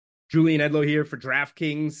Julian Edlow here for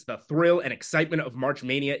DraftKings. The thrill and excitement of March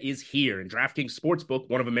Mania is here, and DraftKings Sportsbook,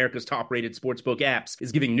 one of America's top-rated sportsbook apps,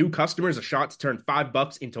 is giving new customers a shot to turn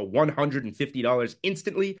 $5 into $150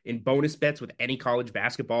 instantly in bonus bets with any college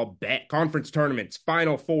basketball bet. Conference tournaments,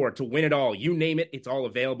 Final Four, to win it all, you name it, it's all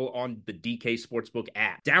available on the DK Sportsbook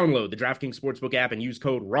app. Download the DraftKings Sportsbook app and use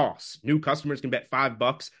code ROSS. New customers can bet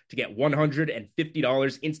 $5 to get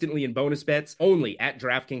 $150 instantly in bonus bets only at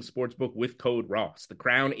DraftKings Sportsbook with code ROSS. The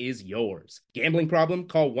crown is yours. Gambling problem?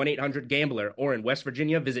 Call 1-800-GAMBLER, or in West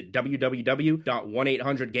Virginia, visit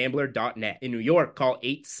www.1800gambler.net. In New York, call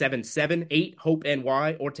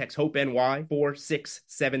 877-8-HOPE-NY or text HOPE-NY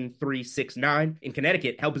 467369. In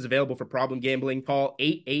Connecticut, help is available for problem gambling. Call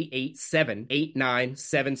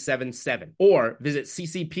 888-789-7777 or visit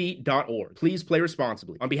ccp.org. Please play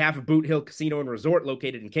responsibly. On behalf of Boot Hill Casino and Resort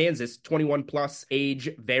located in Kansas, 21 plus, age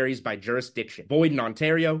varies by jurisdiction. Void in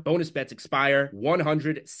Ontario. Bonus bets expire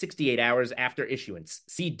 168 hours after issuance.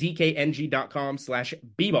 See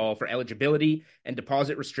dkng.com/bball for eligibility and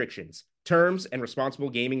deposit restrictions, terms, and responsible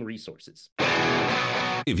gaming resources.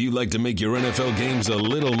 If you'd like to make your NFL games a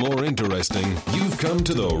little more interesting, you've come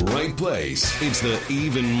to the right place. It's the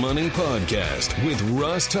Even Money Podcast with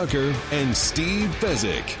Ross Tucker and Steve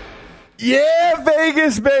Fezzik. Yeah,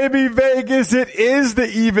 Vegas, baby, Vegas. It is the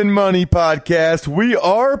Even Money Podcast. We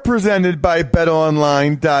are presented by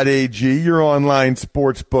BetOnline.ag, your online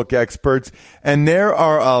sportsbook experts. And there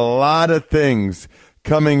are a lot of things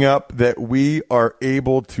coming up that we are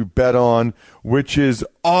able to bet on, which is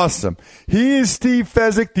awesome. He is Steve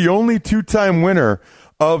Fezzik, the only two-time winner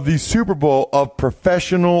of the Super Bowl of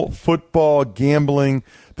professional football gambling,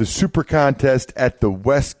 the Super Contest at the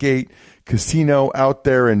Westgate Casino out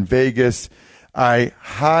there in Vegas. I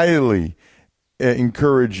highly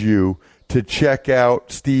encourage you to check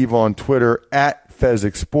out Steve on Twitter at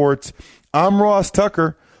Fezzik Sports. I'm Ross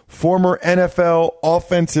Tucker, former NFL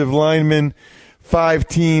offensive lineman, 5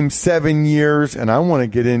 teams, 7 years, and I want to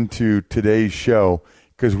get into today's show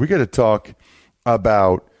because we got to talk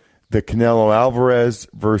about the Canelo Alvarez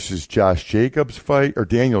versus Josh Jacobs fight, or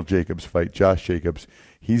Daniel Jacobs fight. Josh Jacobs,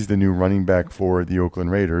 he's the new running back for the Oakland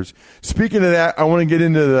Raiders. Speaking of that, I want to get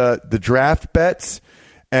into the draft bets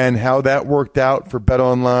and how that worked out for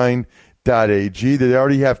BetOnline.ag. They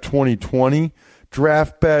already have 2020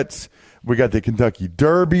 draft bets. We got the Kentucky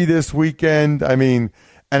Derby this weekend. I mean,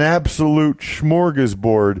 an absolute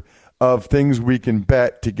smorgasbord of things we can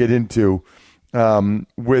bet to get into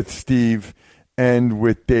with Steve and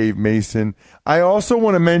with Dave Mason. I also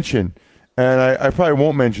want to mention, and I probably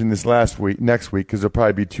won't mention this next week because it'll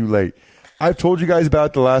probably be too late. I've told you guys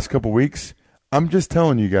about it the last couple weeks. I'm just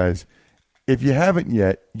telling you guys, if you haven't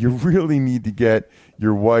yet, you really need to get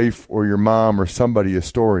your wife or your mom or somebody a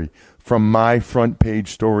story from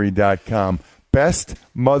myfrontpagestory.com. Best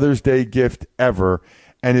Mother's Day gift ever,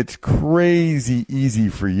 and it's crazy easy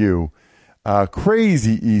for you.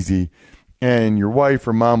 Crazy easy. And your wife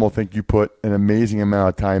or mom will think you put an amazing amount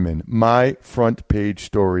of time in.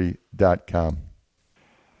 myfrontpagestory.com.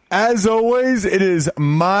 As always, it is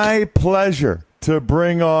my pleasure to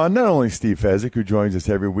bring on not only Steve Fezzik, who joins us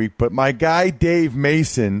every week, but my guy Dave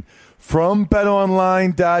Mason from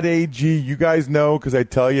BetOnline.ag. You guys know, because I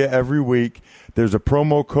tell you every week, there's a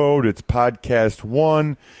promo code. It's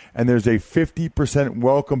podcast1, and there's a 50%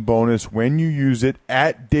 welcome bonus when you use it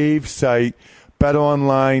at Dave's site,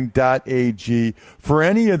 BetOnline.ag. For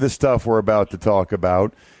any of the stuff we're about to talk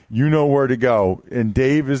about, you know where to go. And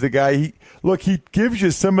Dave is the guy. He gives you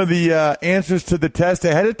some of the answers to the test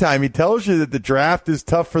ahead of time. He tells you that the draft is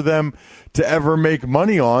tough for them to ever make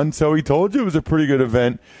money on. So he told you it was a pretty good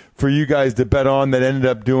event for you guys to bet on that ended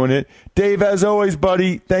up doing it. Dave, as always,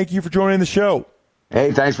 buddy, thank you for joining the show.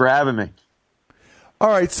 Hey, thanks for having me. All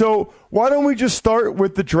right, so why don't we just start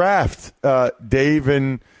with the draft, Dave,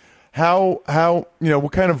 and how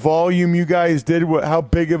what kind of volume you guys did, how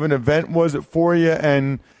big of an event was it for you,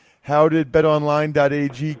 and how did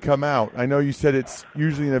BetOnline.ag come out? I know you said it's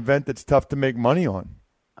usually an event that's tough to make money on.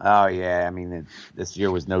 Oh yeah, I mean this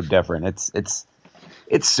year was no different. It's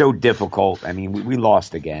so difficult. I mean we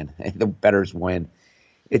lost again. The bettors win.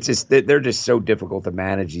 It's just they're just so difficult to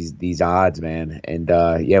manage these odds, man. And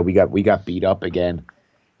we got beat up again.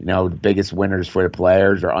 You know, the biggest winners for the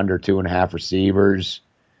players are under 2.5 receivers.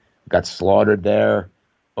 Got slaughtered there.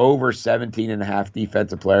 Over 17.5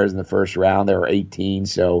 defensive players in the first round. There were 18,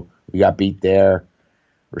 so we got beat there.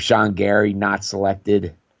 Rashawn Gary not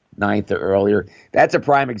selected 9th or earlier. That's a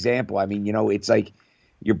prime example. I mean, it's like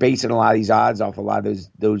you're basing a lot of these odds off a lot of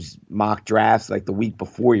those mock drafts. Like the week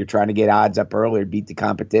before, you're trying to get odds up earlier, beat the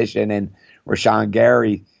competition. And Rashawn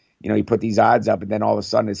Gary, you put these odds up, and then all of a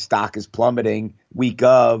sudden his stock is plummeting week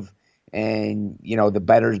of, and the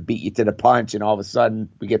bettors beat you to the punch, and all of a sudden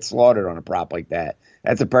we get slaughtered on a prop like that.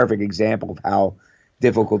 That's a perfect example of how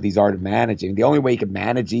difficult these are to manage. And the only way you can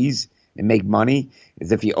manage these and make money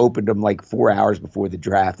is if you opened them like 4 hours before the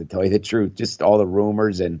draft, to tell you the truth. Just all the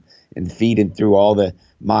rumors and feeding through all the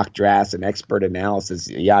mock drafts and expert analysis,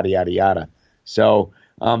 yada, yada, yada. So,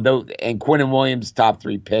 and Quinnen Williams, top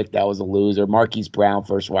 3 pick, that was a loser. Marquise Brown,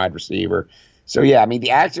 first wide receiver. So, yeah, I mean,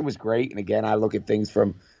 the action was great. And again, I look at things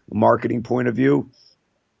from a marketing point of view.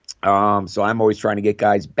 So I'm always trying to get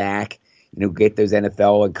guys back, get those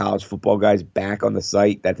NFL and college football guys back on the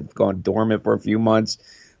site that have gone dormant for a few months.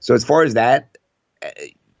 So as far as that,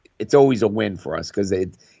 it's always a win for us because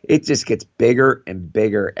it just gets bigger and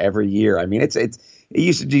bigger every year. I mean, it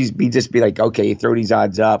used to just be like, okay, you throw these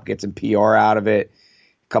odds up, get some PR out of it.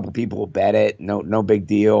 A couple people will bet it. No big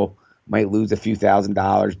deal. Might lose a few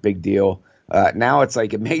 $1,000s. Big deal. Now it's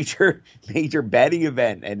like a major betting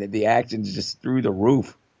event, and the action's just through the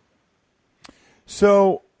roof.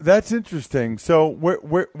 So that's interesting. So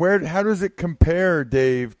where how does it compare,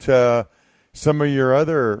 Dave, to some of your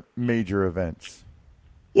other major events?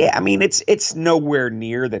 Yeah, I mean, it's nowhere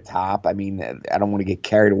near the top. I mean, I don't want to get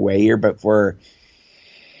carried away here, but for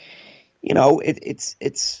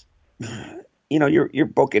you're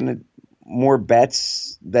booking more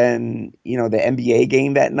bets than the NBA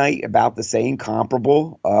game that night, about the same,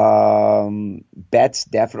 comparable. Bets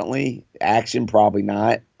definitely, action probably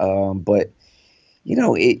not. But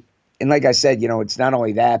and like I said, it's not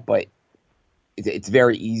only that, but it's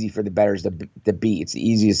very easy for the bettors to beat. It's the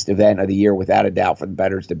easiest event of the year, without a doubt, for the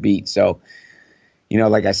bettors to beat. So,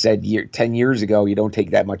 like I said, 10 years ago, you don't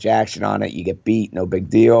take that much action on it. You get beat, no big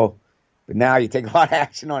deal. But now you take a lot of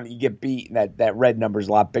action on it, you get beat, and that red number is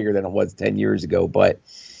a lot bigger than it was 10 years ago. But,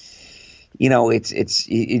 it's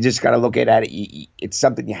you just got to look at it. It's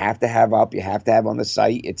something you have to have up. You have to have on the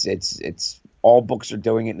site. It's all books are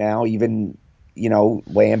doing it now, even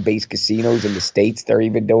land-based casinos in the States, they're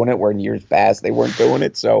even doing it, where in years past they weren't doing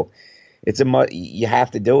it. So you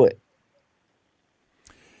have to do it.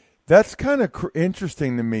 That's kind of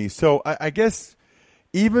interesting to me. So I guess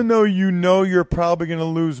even though you're probably going to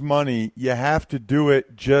lose money, you have to do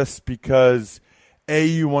it just because, A,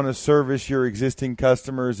 you want to service your existing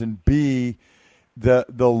customers, and B, the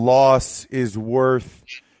loss is worth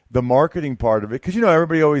the marketing part of it. Because,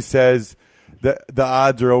 everybody always says the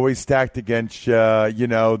odds are always stacked against you.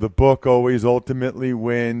 The book always ultimately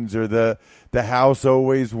wins, or the house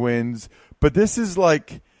always wins. But this is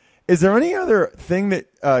like, is there any other thing that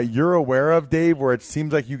you're aware of, Dave, where it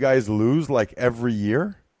seems like you guys lose like every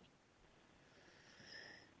year?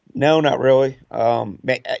 No, not really. Oh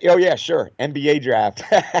yeah, sure. NBA draft.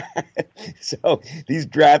 So these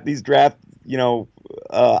draft,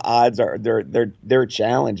 odds are they're a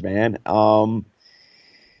challenge, man.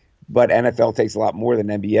 But NFL takes a lot more than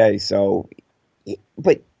NBA. So,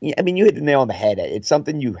 but I mean, you hit the nail on the head. It's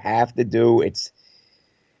something you have to do. It's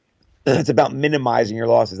about minimizing your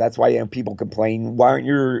losses. That's why people complain. Why aren't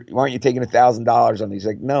you taking $1,000 on these?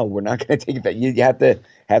 Like, no, we're not going to take it. You have to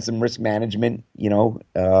have some risk management,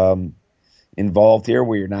 involved here,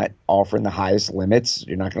 where you're not offering the highest limits.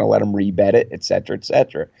 You're not going to let them rebet it, et cetera, et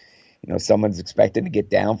cetera. Someone's expected to get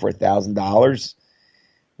down for $1,000.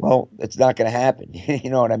 Well, it's not going to happen. You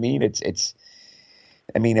know what I mean? If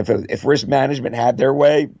risk management had their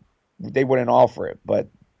way, they wouldn't offer it. But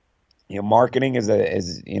marketing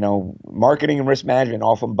marketing and risk management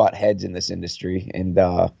often butt heads in this industry. And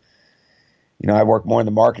I work more on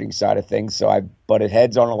the marketing side of things, so I butted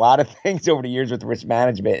heads on a lot of things over the years with risk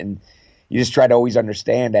management. And you just try to always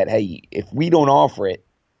understand that, hey, if we don't offer it,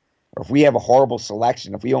 or if we have a horrible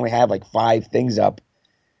selection, if we only have like 5 things up,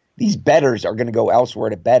 these bettors are going to go elsewhere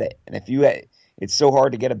to bet it. And it's so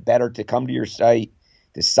hard to get a bettor to come to your site,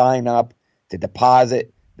 to sign up, to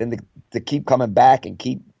deposit, then to keep coming back and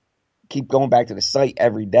keep going back to the site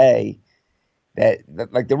every day. That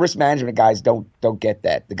like the risk management guys don't get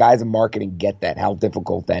that. The guys in marketing get that, how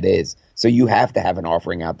difficult that is. So you have to have an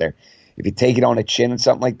offering out there. If you take it on a chin and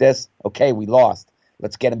something like this, okay, we lost.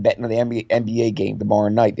 Let's get them betting on the NBA game tomorrow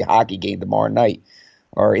night, the hockey game tomorrow night,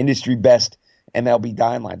 our industry best MLB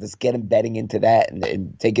dime lines. Let's get them betting into that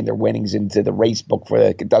and taking their winnings into the race book for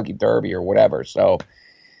the Kentucky Derby or whatever. So,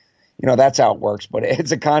 that's how it works. But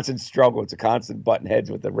it's a constant struggle. It's a constant button heads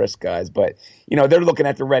with the risk guys. But, they're looking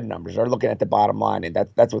at the red numbers. They're looking at the bottom line, and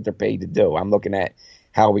that's what they're paid to do. I'm looking at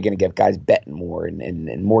how are we going to get guys betting more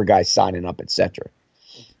and more guys signing up, et cetera.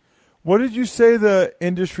 What did you say the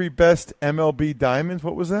industry best MLB diamonds?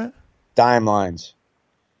 What was that? Dime lines.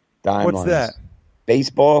 What's that?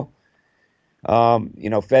 Baseball.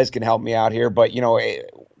 Fez can help me out here, but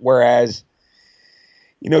whereas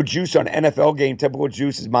Juice on NFL game, typical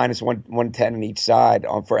juice is minus 110 on each side.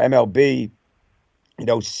 For MLB,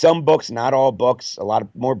 some books, not all books, a lot of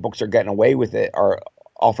more books are getting away with it, are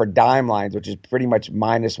offer dime lines, which is pretty much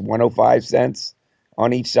minus 105 cents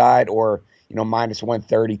on each side, or minus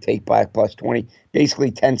 130, take back plus 20,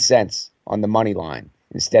 basically 10 cents on the money line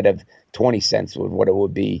instead of 20 cents with what it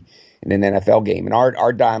would be in an NFL game. And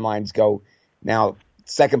our dime lines go now.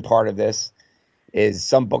 Second part of this is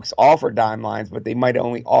some books offer dime lines, but they might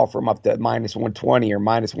only offer them up to minus 120 or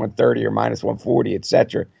minus 130 or minus 140,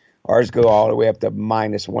 etc. Ours go all the way up to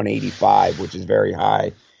minus 185, which is very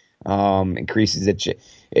high. Increases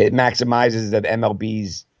it maximizes the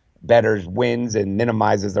MLB's bettors' wins and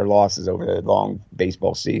minimizes their losses over the long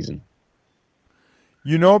baseball season.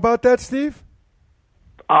 You know about that, Steve?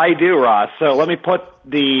 I do, Ross. So let me put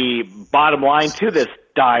the bottom line to this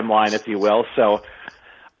dime line, if you will. So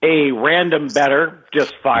a random bettor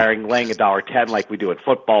just laying $1.10 like we do at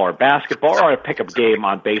football or basketball or a pickup game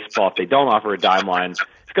on baseball, if they don't offer a dime line,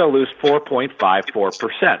 it's going to lose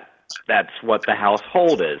 4.54%. That's what the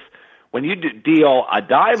household is. When you deal a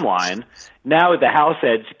dime line, now the house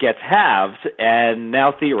edge gets halved, and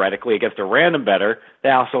now theoretically against a random bettor, the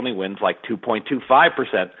house only wins like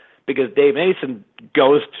 2.25% because Dave Mason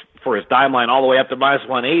goes for his dime line all the way up to minus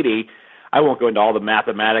 180. I won't go into all the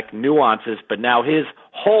mathematic nuances, but now his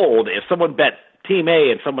hold, if someone bet Team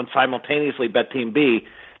A and someone simultaneously bet Team B,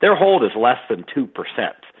 their hold is less than 2%.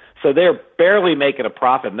 So they're barely making a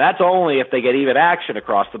profit, and that's only if they get even action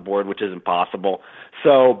across the board, which is impossible.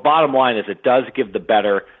 So bottom line is it does give the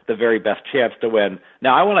bettor the very best chance to win.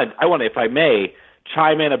 Now I want to, if I may,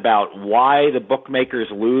 chime in about why the bookmakers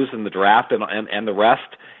lose in the draft and the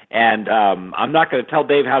rest. And I'm not going to tell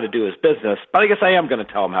Dave how to do his business, but I guess I am going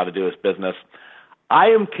to tell him how to do his business. I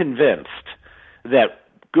am convinced that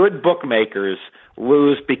good bookmakers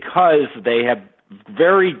lose because they have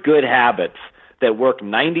very good habits that work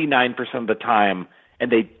 99% of the time,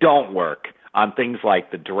 and they don't work on things like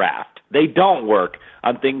the draft. They don't work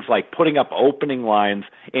on things like putting up opening lines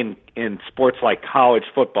in sports like college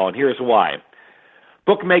football, and here's why.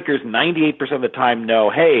 Bookmakers 98% of the time know,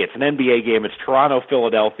 hey, it's an NBA game, it's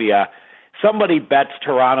Toronto-Philadelphia. Somebody bets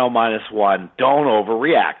Toronto -1, don't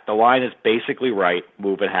overreact. The line is basically right,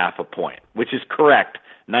 move it half a point, which is correct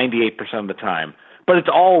 98% of the time. But it's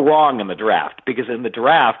all wrong in the draft, because in the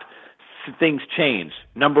draft, things change.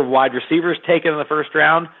 Number of wide receivers taken in the first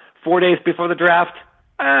round, 4 days before the draft,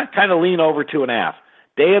 kind of lean over 2.5.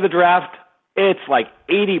 Day of the draft, it's like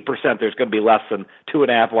 80% there's going to be less than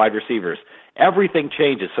 2.5 wide receivers. Everything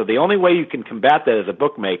changes. So the only way you can combat that as a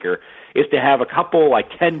bookmaker is to have a couple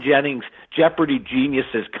like Ken Jennings, Jeopardy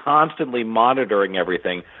geniuses constantly monitoring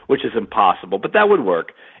everything, which is impossible. But that would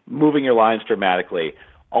work, moving your lines dramatically.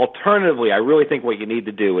 Alternatively, I really think what you need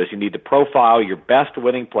to do is you need to profile your best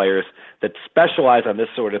winning players that specialize on this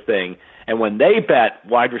sort of thing. And when they bet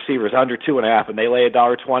wide receivers under 2.5 and they lay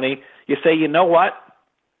 $1.20, you say, you know what?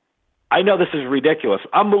 I know this is ridiculous.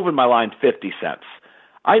 I'm moving my line 50 cents.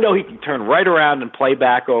 I know he can turn right around and play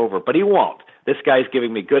back over, but he won't. This guy's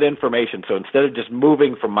giving me good information. So instead of just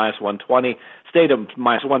moving from -120, stay to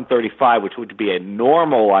 -135, which would be a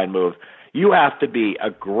normal line move, you have to be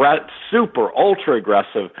super ultra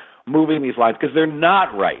aggressive moving these lines because they're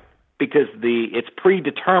not right, because it's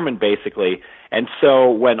predetermined basically. And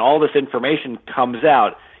so when all this information comes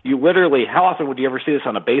out, you literally, how often would you ever see this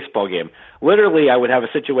on a baseball game? Literally, I would have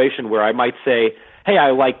a situation where I might say, hey,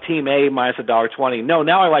 I like Team A minus $1.20. No,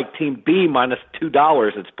 now I like Team B minus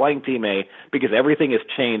 $2. It's playing Team A because everything has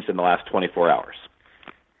changed in the last 24 hours.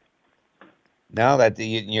 No, that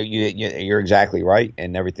you're exactly right,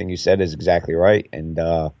 and everything you said is exactly right. And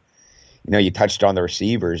you touched on the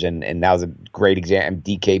receivers, and that was a great example.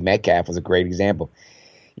 DK Metcalf was a great example.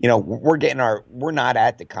 We're not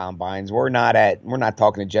at the combines. We're not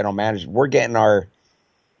talking to general managers. We're getting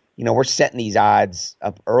we're setting these odds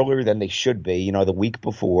up earlier than they should be. The week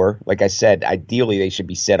before, like I said, ideally they should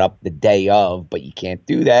be set up the day of, but you can't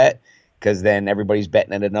do that because then everybody's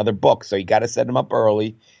betting at another book. So you got to set them up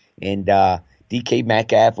early. And DK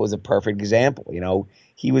Metcalf was a perfect example.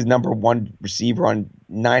 He was number one receiver on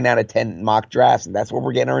 9 out of 10 mock drafts, and that's where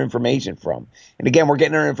we're getting our information from. And again, we're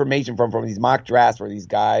getting our information from these mock drafts where these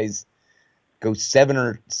guys go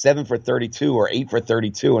 7 for 32 or 8 for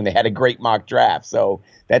 32, and they had a great mock draft. So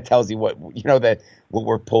that tells you what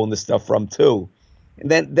we're pulling the stuff from too.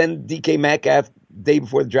 And then DK Metcalf, day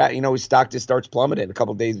before the draft, his stock just starts plummeting a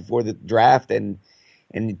couple of days before the draft, and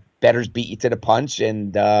bettors beat you to the punch,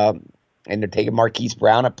 and they're taking Marquise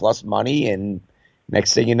Brown at plus money, and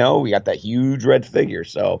next thing you know, we got that huge red figure.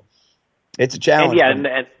 So It's a challenge.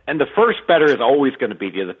 And the first bettor is always going to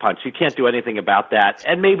beat you to the punch. You can't do anything about that.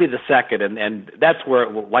 And maybe the second, and that's where,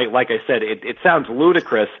 like I said, it sounds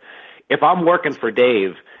ludicrous. If I'm working for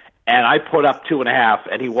Dave and I put up 2.5,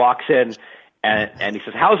 and he walks in and he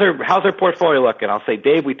says, "How's our portfolio looking?" I'll say,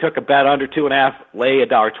 "Dave, we took a bet under 2.5, lay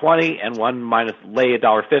 $1.20, and one minus lay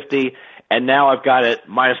 $1.50, and now I've got it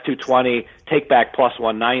minus 220, take back plus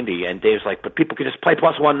 190." And Dave's like, "But people can just play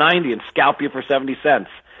plus 190 and scalp you for 70 cents."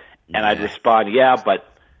 And I'd respond, "Yeah, but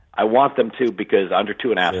I want them to, because under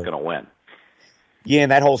 2.5 is going to win." Yeah,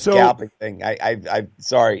 and that whole scalping thing, I'm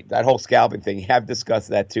sorry, that whole scalping thing, I've discussed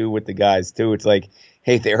that too with the guys too. It's like,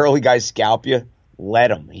 hey, if the early guys scalp you, let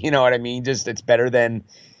them. You know what I mean? Just it's better than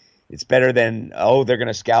oh, they're going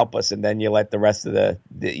to scalp us, and then you let the rest of the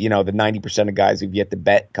 90% of guys who've yet to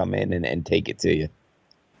bet come in and take it to you.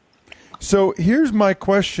 So here's my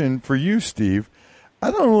question for you, Steve.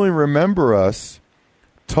 I don't really remember us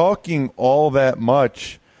talking all that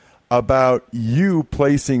much about you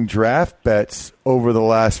placing draft bets over the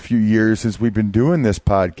last few years since we've been doing this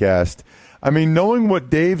podcast. I mean, knowing what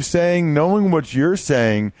Dave's saying, knowing what you're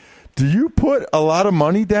saying, do you put a lot of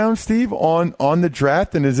money down, Steve, on the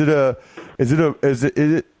draft? And is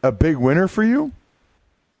it a big winner for you?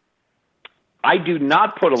 I do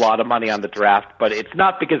not put a lot of money on the draft, but it's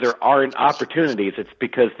not because there aren't opportunities. It's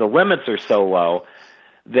because the limits are so low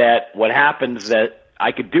that what happens that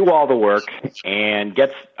I could do all the work and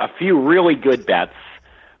get a few really good bets,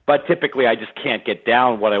 but typically I just can't get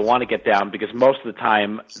down what I want to get down, because most of the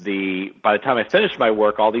time, by the time I finish my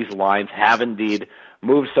work, all these lines have indeed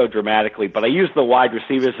moved so dramatically. But I use the wide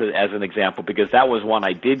receivers as an example, because that was one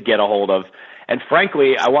I did get a hold of. And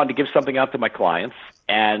frankly, I wanted to give something out to my clients.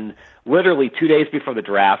 And literally 2 days before the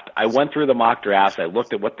draft, I went through the mock drafts. I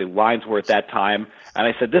looked at what the lines were at that time, and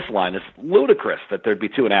I said, this line is ludicrous that there'd be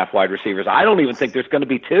 2.5 wide receivers. I don't even think there's going to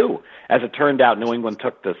be 2. As it turned out, New England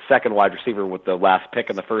took the second wide receiver with the last pick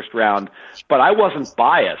in the first round. But I wasn't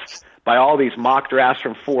biased by all these mock drafts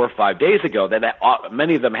from 4 or 5 days ago that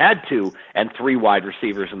many of them had 2 and 3 wide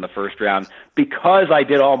receivers in the first round. Because I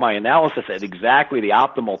did all my analysis at exactly the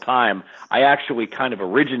optimal time, I actually kind of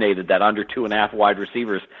originated that under 2.5 wide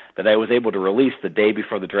receivers that I was able to release the day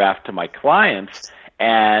before the draft to my clients.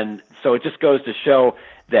 And so it just goes to show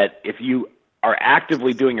that if you are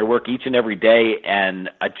actively doing your work each and every day and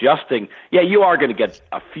adjusting, you are going to get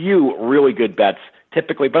a few really good bets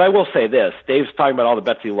typically. But I will say this, Dave's talking about all the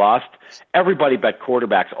bets he lost. Everybody bet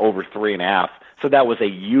quarterbacks over 3.5. So that was a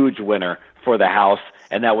huge winner for the house.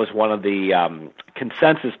 And that was one of the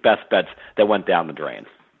consensus best bets that went down the drain.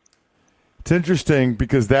 It's interesting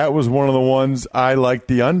because that was one of the ones I liked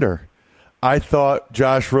the under. I thought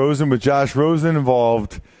Josh Rosen, with Josh Rosen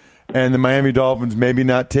involved and the Miami Dolphins maybe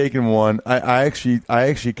not taking one, I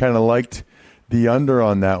actually kind of liked the under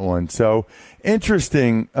on that one. So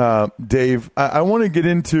interesting, Dave. I want to get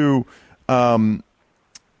into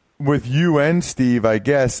with you and Steve, I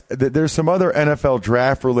guess, that there's some other NFL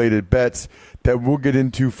draft-related bets that we'll get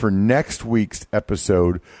into for next week's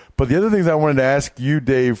episode. But the other things I wanted to ask you,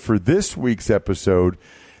 Dave, for this week's episode,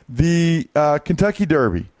 the Kentucky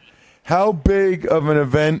Derby. How big of an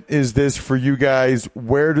event is this for you guys?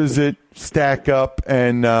 Where does it stack up?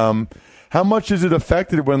 And how much is it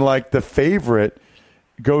affected when, like, the favorite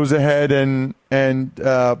goes ahead and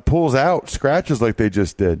pulls out, scratches like they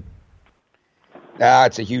just did?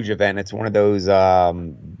 It's a huge event. It's one of those, I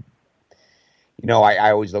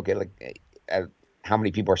always look at how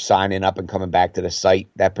many people are signing up and coming back to the site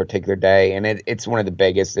that particular day. And it's one of the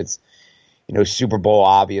biggest. It's, Super Bowl,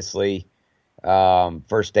 obviously.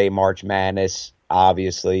 First day March Madness,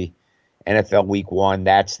 obviously. NFL Week 1,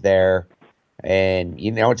 that's there. And,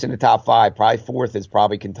 it's in the top 5. Probably 4th is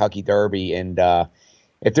probably Kentucky Derby. And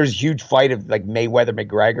if there's a huge fight of like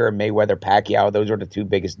Mayweather-McGregor and Mayweather-Pacquiao, those are the 2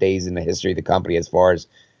 biggest days in the history of the company as far as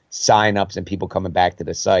sign-ups and people coming back to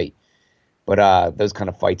the site. But those kind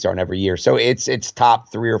of fights aren't every year. So it's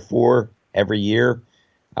top 3 or 4 every year.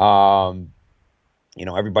 Everybody's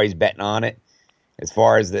betting on it. As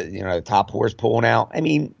far as the top horse pulling out, I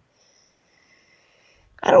mean,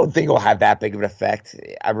 I don't think it'll have that big of an effect.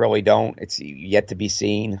 I really don't. It's yet to be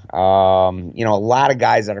seen. A lot of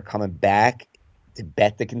guys that are coming back to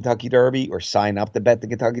bet the Kentucky Derby or sign up to bet the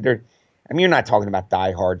Kentucky Derby. I mean, you're not talking about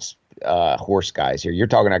diehards horse guys here. You're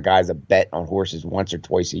talking about guys that bet on horses once or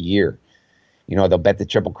twice a year. They'll bet the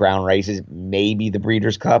Triple Crown races, maybe the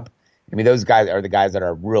Breeders' Cup. I mean, those guys are the guys that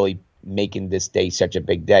are really making this day such a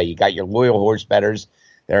big day. You got your loyal horse bettors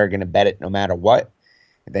that are going to bet it no matter what.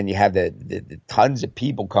 And then you have the tons of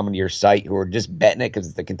people coming to your site who are just betting it because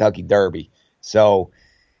it's the Kentucky Derby. So,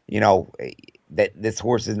 that this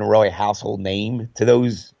horse isn't really a household name to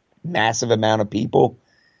those massive amount of people.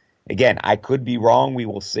 Again, I could be wrong. We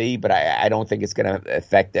will see, but I don't think it's going to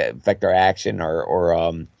affect our action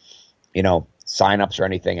or signups or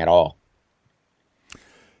anything at all.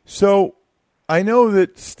 So I know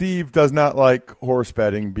that Steve does not like horse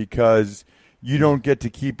betting because you don't get to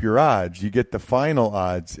keep your odds. You get the final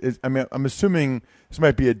odds. I'm assuming this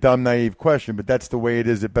might be a dumb, naive question, but that's the way it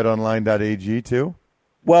is at betonline.ag too?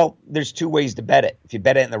 Well, there's two ways to bet it. If you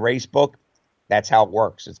bet it in the race book, that's how it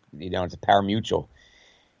works. It's a pari-mutuel.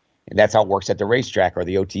 And that's how it works at the racetrack or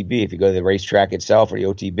the OTB. If you go to the racetrack itself or the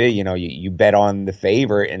OTB, you bet on the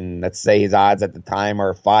favorite, and let's say his odds at the time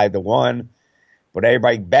are 5-1, but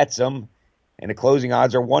everybody bets him, and the closing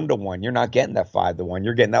odds are 1-1. You're not getting that 5-1.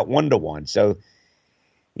 You're getting that 1-1. So,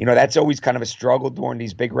 that's always kind of a struggle during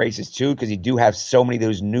these big races too, because you do have so many of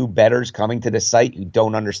those new bettors coming to the site who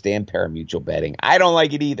don't understand pari-mutuel betting. I don't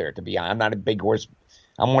like it either, to be honest. I'm not a big horse.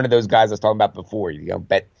 I'm one of those guys I was talking about before.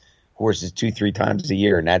 Bet horses 2-3 times a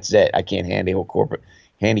year, and that's it. I can't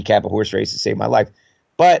handicap a horse race to save my life.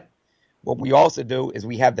 But what we also do is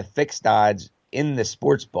we have the fixed odds in the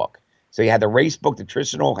sports book. So you have the race book, the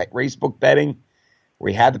traditional race book betting,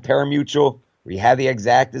 where you have the pari-mutuel, where you have the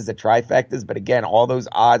exactas, the trifectas. But again, all those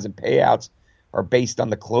odds and payouts are based on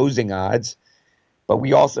the closing odds. But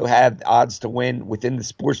we also have odds to win within the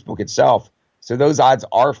sports book itself. So those odds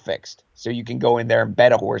are fixed. So you can go in there and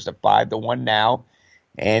bet a horse at 5-1 now,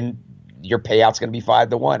 and your payout's going to be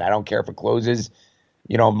 5-1. I don't care if it closes,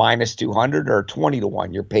 minus 200 or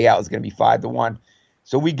 20-1. Your payout is going to be 5-1.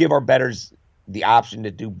 So we give our bettors the option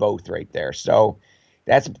to do both right there. So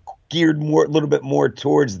that's geared a little bit more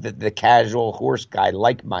towards the casual horse guy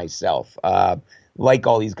like myself, like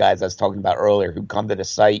all these guys I was talking about earlier who come to the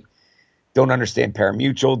site, don't understand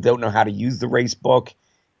pari-mutuel, don't know how to use the race book.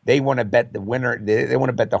 They want to bet the winner. They want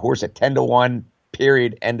to bet the horse at 10-1,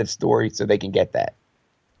 period, end of story, so they can get that.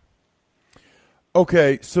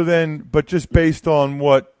 Okay, so then, but just based on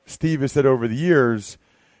what Steve has said over the years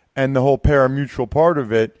and the whole pari-mutuel part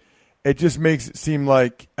of it, it just makes it seem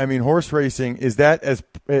like, horse racing, is that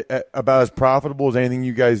about as profitable as anything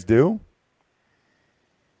you guys do?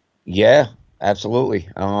 Yeah, absolutely.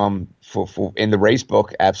 For in the race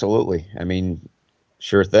book, absolutely.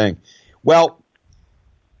 Sure thing. Well,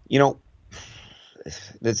 it's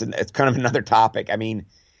kind of another topic. Because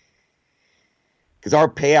our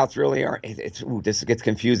payouts really aren't. This gets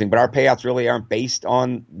confusing, but our payouts really aren't based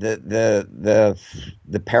on the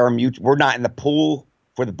pari-mutuel. We're not in the pool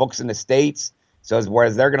for the books in the States. So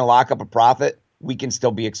whereas they're going to lock up a profit, we can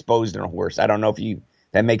still be exposed in a horse. I don't know if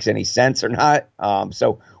that makes any sense or not.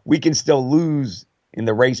 So we can still lose in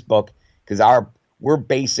the race book because we're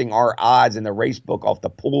basing our odds in the race book off the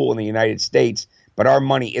pool in the United States, but our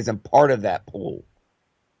money isn't part of that pool.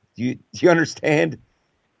 Do you understand?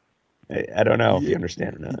 I don't know if you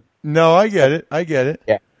understand or not. No, I get it.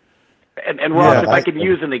 Yeah. And Ross, if I could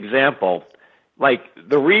use an example, like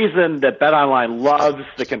the reason that BetOnline loves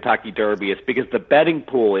the Kentucky Derby is because the betting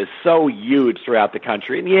pool is so huge throughout the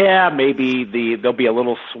country. And maybe there'll be a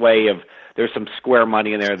little sway of there's some square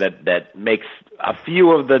money in there that makes a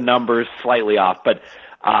few of the numbers slightly off, but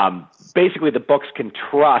basically the books can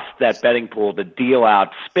trust that betting pool to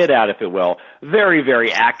spit out, if it will, very,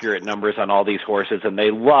 very accurate numbers on all these horses, and they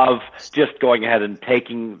love just going ahead and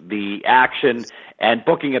taking the action and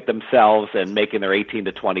booking it themselves and making their 18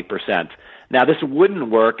 to 20%. Now, this wouldn't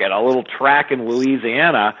work at a little track in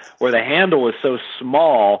Louisiana where the handle is so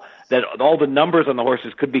small that all the numbers on the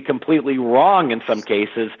horses could be completely wrong in some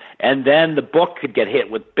cases, and then the book could get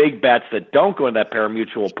hit with big bets that don't go in that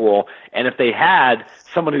pari-mutuel pool. And if they had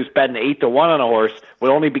someone who's betting 8-1 on a horse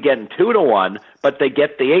would only be getting 2-1, but they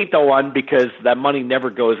get the 8-1 because that money never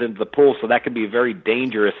goes into the pool, so that can be very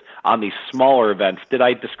dangerous on these smaller events. Did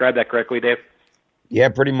I describe that correctly, Dave? Yeah,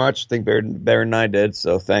 pretty much. I think Bear and I did,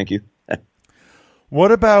 so thank you.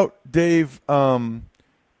 What about, Dave,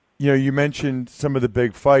 you mentioned some of the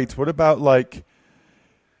big fights. What about like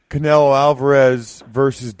Canelo Alvarez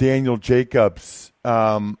versus Daniel Jacobs?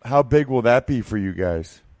 How big will that be for you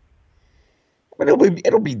guys?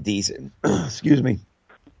 It'll be decent. Excuse me.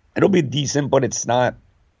 It'll be decent, but it's not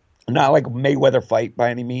like a Mayweather fight by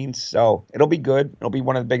any means. So it'll be good. It'll be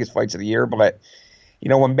one of the biggest fights of the year. But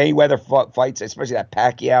when Mayweather fights, especially that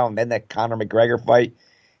Pacquiao and then that Conor McGregor fight,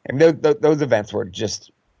 those events were just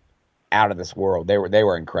out of this world. They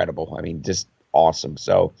were incredible. Just awesome.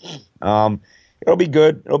 So it'll be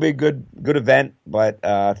good. It'll be a good event, but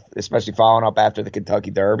especially following up after the Kentucky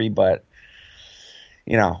Derby. But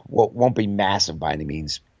won't be massive by any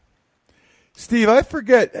means. Steve, I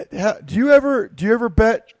forget. Do you ever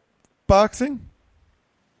bet boxing?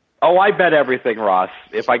 Oh, I bet everything, Ross,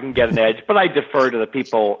 if I can get an edge. But I defer to the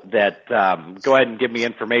people that go ahead and give me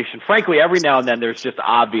information. Frankly, every now and then there's just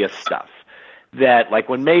obvious stuff that, like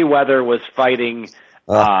when Mayweather was fighting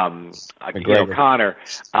Conor,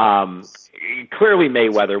 clearly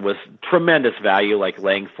Mayweather was tremendous value, like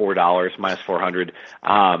laying $4 minus 400.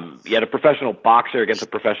 You had a professional boxer against a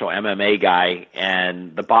professional MMA guy,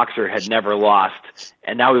 and the boxer had never lost,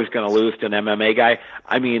 and now he was going to lose to an MMA guy.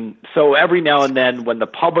 I mean, so every now and then when the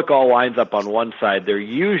public all lines up on one side, they're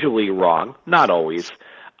usually wrong, not always.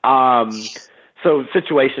 So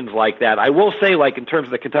situations like that. I will say, like in terms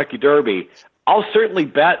of the Kentucky Derby, I'll certainly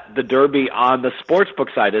bet the Derby on the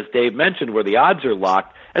sportsbook side, as Dave mentioned, where the odds are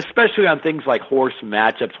locked, especially on things like horse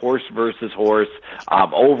matchups, horse versus horse,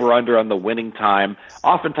 over-under on the winning time,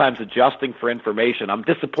 oftentimes adjusting for information. I'm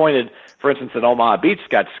disappointed, for instance, that Omaha Beach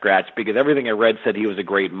got scratched because everything I read said he was a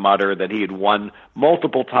great mutter, that he had won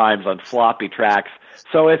multiple times on sloppy tracks.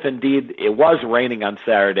 So if indeed it was raining on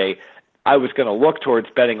Saturday, I was going to look towards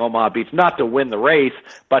betting Omaha Beach not to win the race,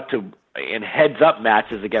 but to in heads-up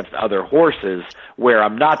matches against other horses where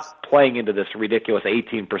I'm not playing into this ridiculous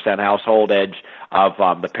 18% household edge of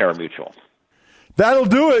the pari-mutuel. That'll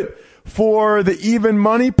do it for the Even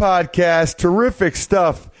Money podcast. Terrific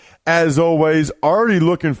stuff, as always. Already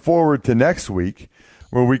looking forward to next week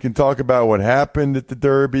where we can talk about what happened at the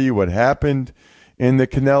Derby, what happened in the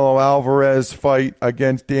Canelo Alvarez fight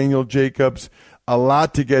against Daniel Jacobs. A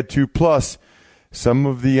lot to get to, plus some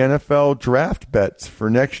of the NFL draft bets for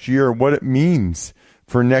next year, what it means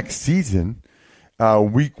for next season,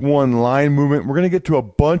 week one line movement. We're going to get to a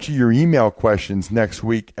bunch of your email questions next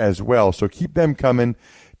week as well, so keep them coming.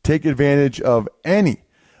 Take advantage of any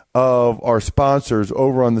of our sponsors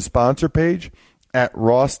over on the sponsor page at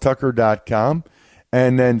rosstucker.com,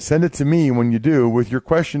 and then send it to me when you do with your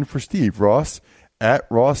question for Steve, Ross at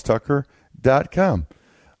rosstucker.com.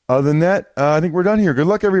 Other than that, I think we're done here. Good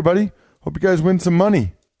luck, everybody. Hope you guys win some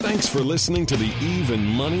money. Thanks for listening to the Even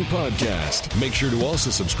Money Podcast. Make sure to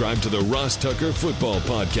also subscribe to the Ross Tucker Football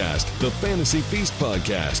Podcast, the Fantasy Feast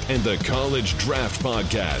Podcast, and the College Draft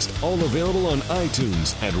Podcast. All available on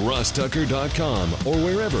iTunes at rosstucker.com or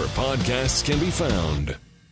wherever podcasts can be found.